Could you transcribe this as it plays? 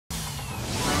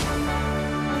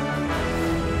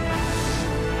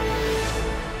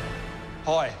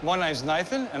Hi, my name's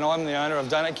Nathan and I'm the owner of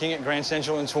Donut King at Grand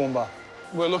Central in Toowoomba.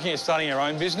 We're looking at starting our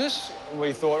own business.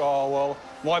 We thought, oh, well,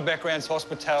 my background's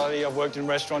hospitality. I've worked in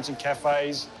restaurants and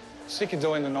cafes. Sick of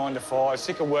doing the 9 to 5,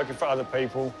 sick of working for other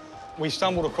people. We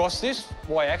stumbled across this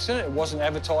by accident. It wasn't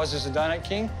advertised as a Donut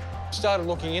King. Started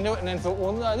looking into it and then thought,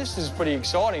 well, no, this is pretty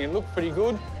exciting. It looked pretty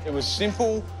good. It was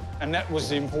simple, and that was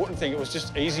the important thing. It was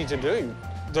just easy to do.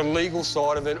 The legal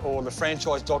side of it, or the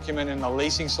franchise document and the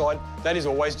leasing side, that is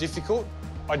always difficult.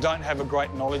 I don't have a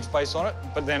great knowledge base on it,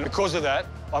 but then because of that,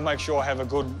 I make sure I have a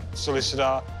good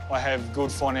solicitor, I have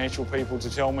good financial people to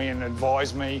tell me and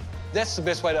advise me. That's the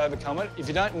best way to overcome it. If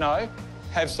you don't know,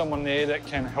 have someone there that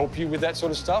can help you with that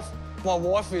sort of stuff. My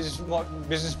wife is my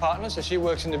business partner, so she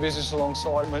works in the business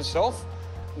alongside myself.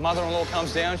 Mother-in-law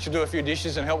comes down, she'll do a few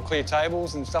dishes and help clear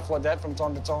tables and stuff like that from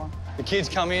time to time. The kids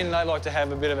come in, they like to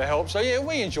have a bit of a help. So, yeah,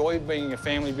 we enjoy being a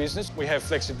family business. We have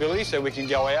flexibility, so we can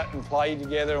go out and play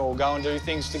together or go and do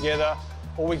things together,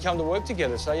 or we come to work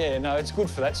together. So, yeah, no, it's good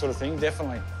for that sort of thing,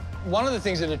 definitely. One of the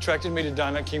things that attracted me to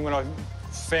Donut King when I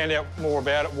found out more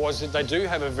about it was that they do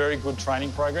have a very good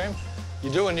training program.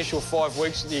 You do initial 5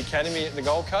 weeks at the academy at the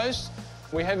Gold Coast.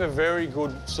 We have a very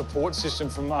good support system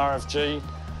from RFG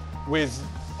with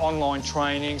online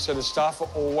training, so the staff are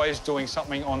always doing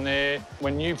something on there.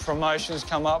 When new promotions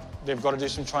come up, they've got to do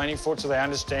some training for it so they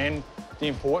understand the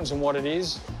importance and what it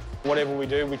is. Whatever we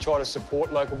do, we try to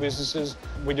support local businesses.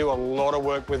 We do a lot of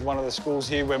work with one of the schools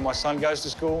here where my son goes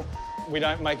to school. We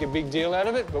don't make a big deal out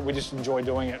of it, but we just enjoy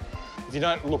doing it. If you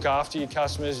don't look after your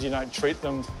customers, you don't treat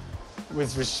them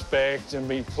with respect and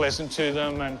be pleasant to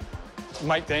them and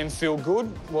make them feel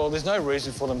good, well, there's no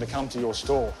reason for them to come to your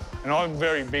store. And I'm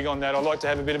very big on that. I like to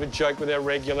have a bit of a joke with our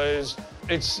regulars.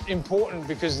 It's important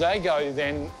because they go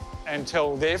then and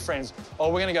tell their friends, oh,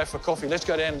 we're going to go for coffee. Let's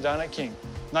go down to Donut King.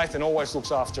 Nathan always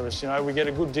looks after us, you know. We get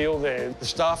a good deal there. The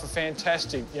staff are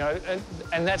fantastic, you know,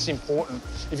 and that's important.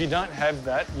 If you don't have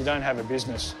that, you don't have a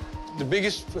business. The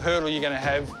biggest hurdle you're going to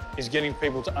have is getting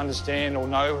people to understand or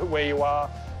know where you are,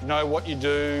 know what you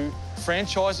do.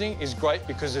 Franchising is great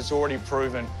because it's already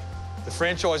proven. The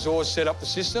franchisors set up the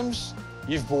systems,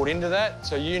 you've bought into that,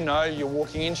 so you know you're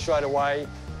walking in straight away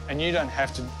and you don't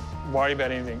have to worry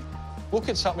about anything. Look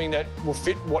at something that will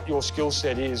fit what your skill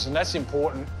set is, and that's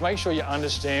important. Make sure you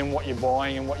understand what you're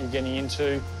buying and what you're getting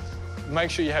into.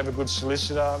 Make sure you have a good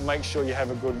solicitor, make sure you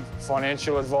have a good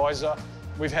financial advisor.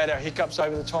 We've had our hiccups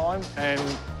over the time, and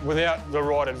without the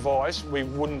right advice, we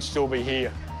wouldn't still be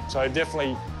here. So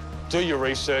definitely do your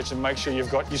research and make sure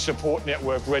you've got your support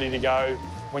network ready to go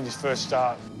when you first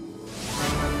start.